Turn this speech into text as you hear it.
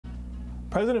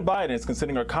President Biden is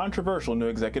considering a controversial new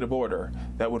executive order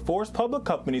that would force public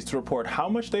companies to report how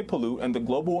much they pollute and the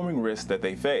global warming risks that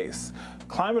they face.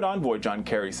 Climate envoy John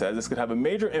Kerry says this could have a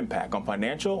major impact on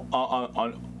financial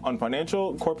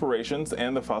corporations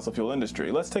and the fossil fuel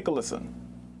industry. Let's take a listen.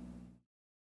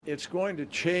 It's going to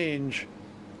change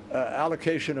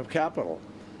allocation of capital.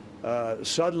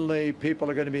 Suddenly, people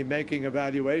are going to be making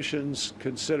evaluations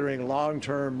considering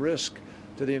long-term risk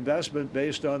to the investment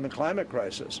based on the climate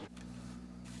crisis.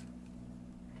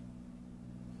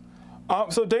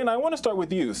 So Dana, I want to start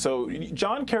with you. So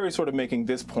John Kerry is sort of making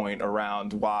this point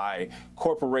around why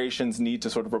corporations need to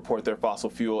sort of report their fossil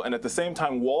fuel. And at the same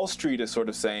time, Wall Street is sort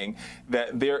of saying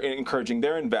that they're encouraging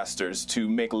their investors to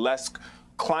make less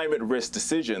climate risk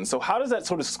decisions. So how does that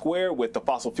sort of square with the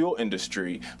fossil fuel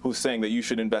industry, who's saying that you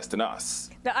should invest in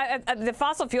us? The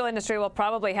fossil fuel industry will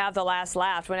probably have the last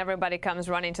laugh when everybody comes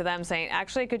running to them saying,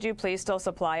 actually, could you please still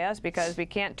supply us because we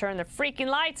can't turn the freaking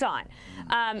lights on.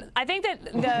 I think that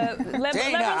the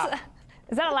liberals...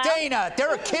 Is that allowed? Dana, there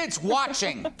are kids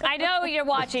watching. I know you're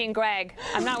watching, Greg.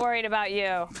 I'm not worried about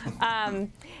you.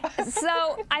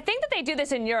 So I think that they do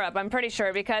this in Europe, I'm pretty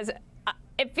sure, because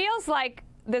it feels like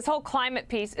this whole climate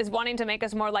piece is wanting to make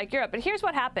us more like Europe. But here's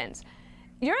what happens.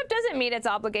 Europe doesn't meet its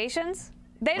obligations.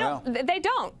 They don't. Well, they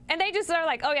don't. And they just are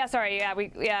like, oh, yeah, sorry,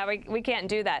 we can't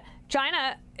do that.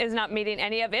 China is not meeting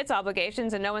any of its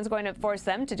obligations, and no one's going to force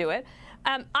them to do it.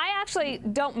 I actually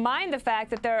don't mind the fact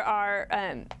that there are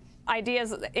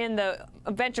ideas in the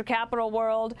venture capital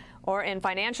world or in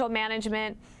financial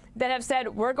management that have said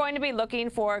we're going to be looking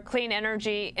for clean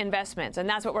energy investments, and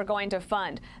that's what we're going to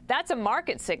fund. That's a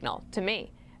market signal to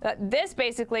me. This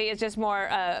basically is just more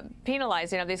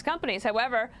penalizing of these companies.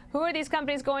 However, who are these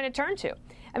companies going to turn to?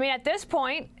 I mean, at this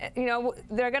point, you know,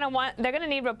 they're going to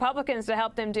need Republicans to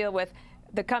help them deal with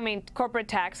the coming corporate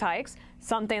tax hikes,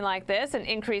 something like this, and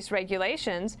increased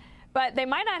regulations. But they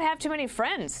might not have too many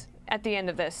friends at the end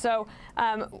of this. So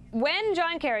when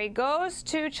John Kerry goes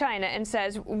to China and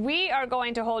says, we are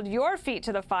going to hold your feet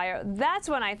to the fire, that's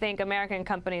when I think American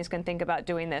companies can think about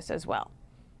doing this as well.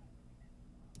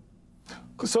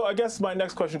 So I guess my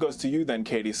next question goes to you then,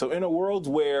 Katie. So in a world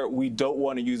where we don't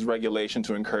want to use regulation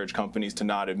to encourage companies to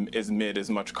not emit as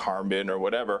much carbon or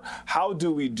whatever, how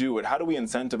do we do it? How do we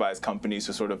incentivize companies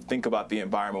to sort of think about the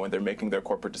environment when they're making their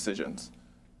corporate decisions?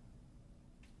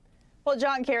 Well,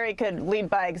 John Kerry could lead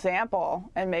by example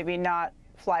and maybe not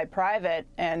fly private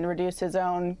and reduce his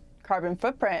own carbon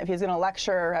footprint if he's going to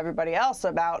lecture everybody else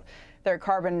about their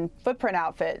carbon footprint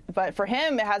outfit. But for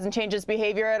him, it hasn't changed his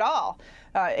behavior at all,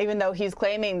 even though he's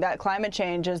claiming that climate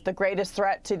change is the greatest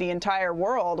threat to the entire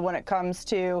world when it comes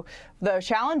to the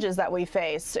challenges that we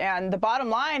face. And the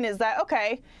bottom line is that,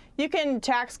 okay, you can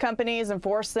tax companies and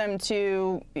force them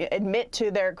to admit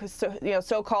to their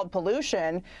so-called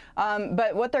pollution,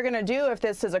 but what they're going to do if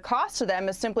this is a cost to them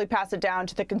is simply pass it down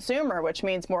to the consumer, which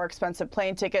means more expensive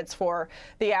plane tickets for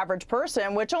the average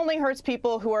person, which only hurts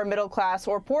people who are middle class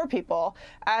or poor people,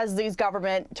 as these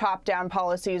government top-down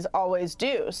policies always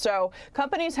do. So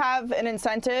companies have an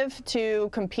incentive to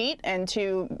compete and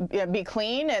to be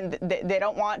clean, and they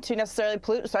don't want to necessarily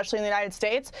pollute, especially in the United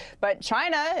States. But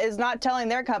China is not telling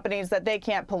their companies that they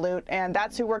can't pollute, and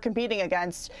that's who we're competing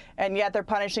against, and yet they're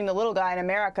punishing the little guy in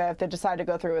America if they decide to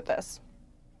go through with this.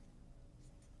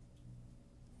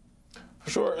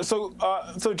 Sure. So,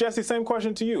 Jesse, same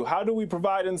question to you. How do we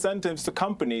provide incentives to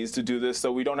companies to do this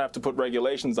so we don't have to put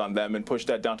regulations on them and push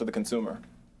that down to the consumer?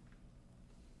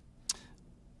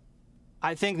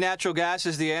 I think natural gas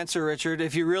is the answer, Richard.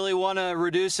 If you really want to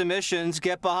reduce emissions,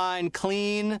 get behind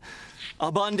clean,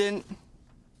 abundant,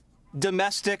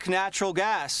 domestic natural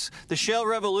gas. The shale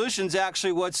revolution is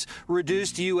actually what's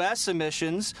reduced U.S.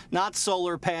 emissions, not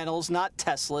solar panels, not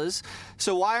Teslas.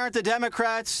 So why aren't the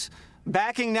Democrats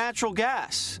backing natural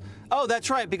gas? Oh, that's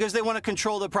right, because they want to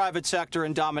control the private sector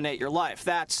and dominate your life.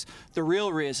 That's the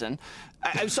real reason.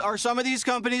 Are some of these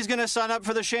companies going to sign up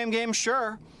for the shame game?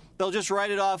 Sure. They'll just write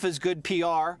it off as good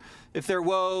PR. If they're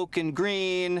woke and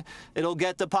green, it'll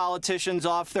get the politicians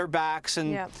off their backs,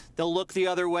 and they'll look the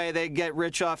other way. They get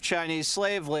rich off Chinese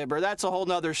slave labor. That's a whole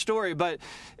nother story. But,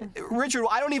 Richard,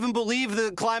 I don't even believe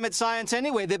the climate science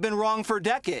anyway. They've been wrong for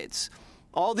decades.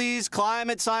 All these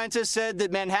climate scientists said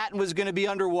that Manhattan was going to be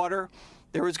underwater.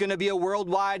 There was going to be a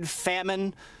worldwide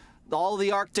famine. All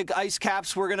the Arctic ice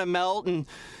caps were going to melt, and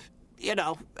you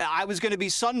know, I was going to be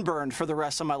sunburned for the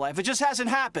rest of my life. It just hasn't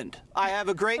happened. I have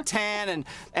a great tan,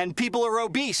 and people are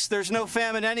obese. There's no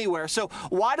famine anywhere. So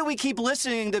why do we keep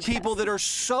listening to people that are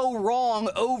so wrong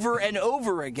over and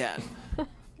over again?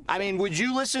 I mean, would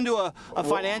you listen to a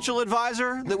financial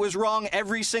advisor that was wrong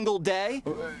every single day?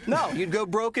 No, you'd go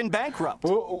broke and bankrupt.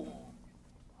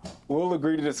 We'll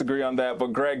agree to disagree on that,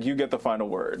 but Greg, you get the final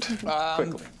word.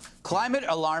 Quickly. Climate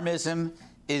alarmism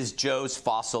is Joe's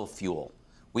fossil fuel.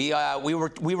 We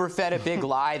were fed a big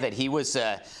lie that he was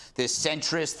this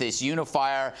centrist, this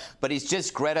unifier, but he's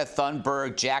just Greta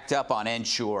Thunberg jacked up on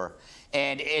Ensure.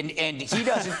 And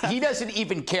he doesn't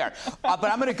even care. But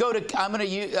I'm going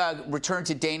to return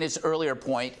to Dana's earlier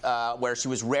point where she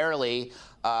was rarely,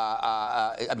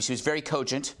 she was very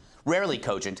cogent, rarely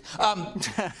cogent.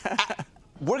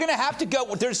 We're going to have to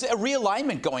go. There's a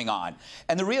realignment going on.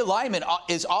 And the realignment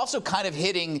is also kind of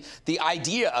hitting the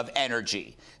idea of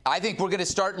energy. I think we're going to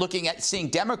start looking at seeing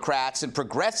Democrats and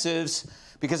progressives,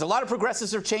 because a lot of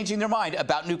progressives are changing their mind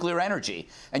about nuclear energy.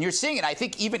 And you're seeing it. I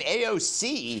think even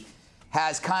AOC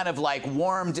has kind of like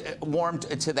warmed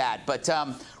to that. But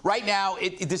right now,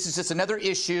 this is just another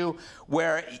issue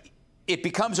where it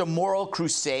becomes a moral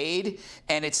crusade,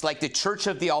 and it's like the Church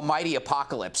of the Almighty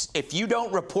Apocalypse. If you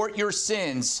don't report your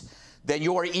sins, then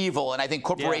you're evil. And I think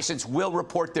corporations will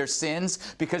report their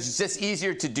sins, because it's just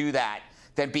easier to do that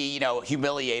than be,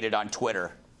 humiliated on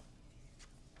Twitter.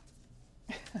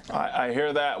 I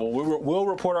hear that. Well, we'll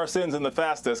report our sins in the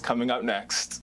fastest coming up next.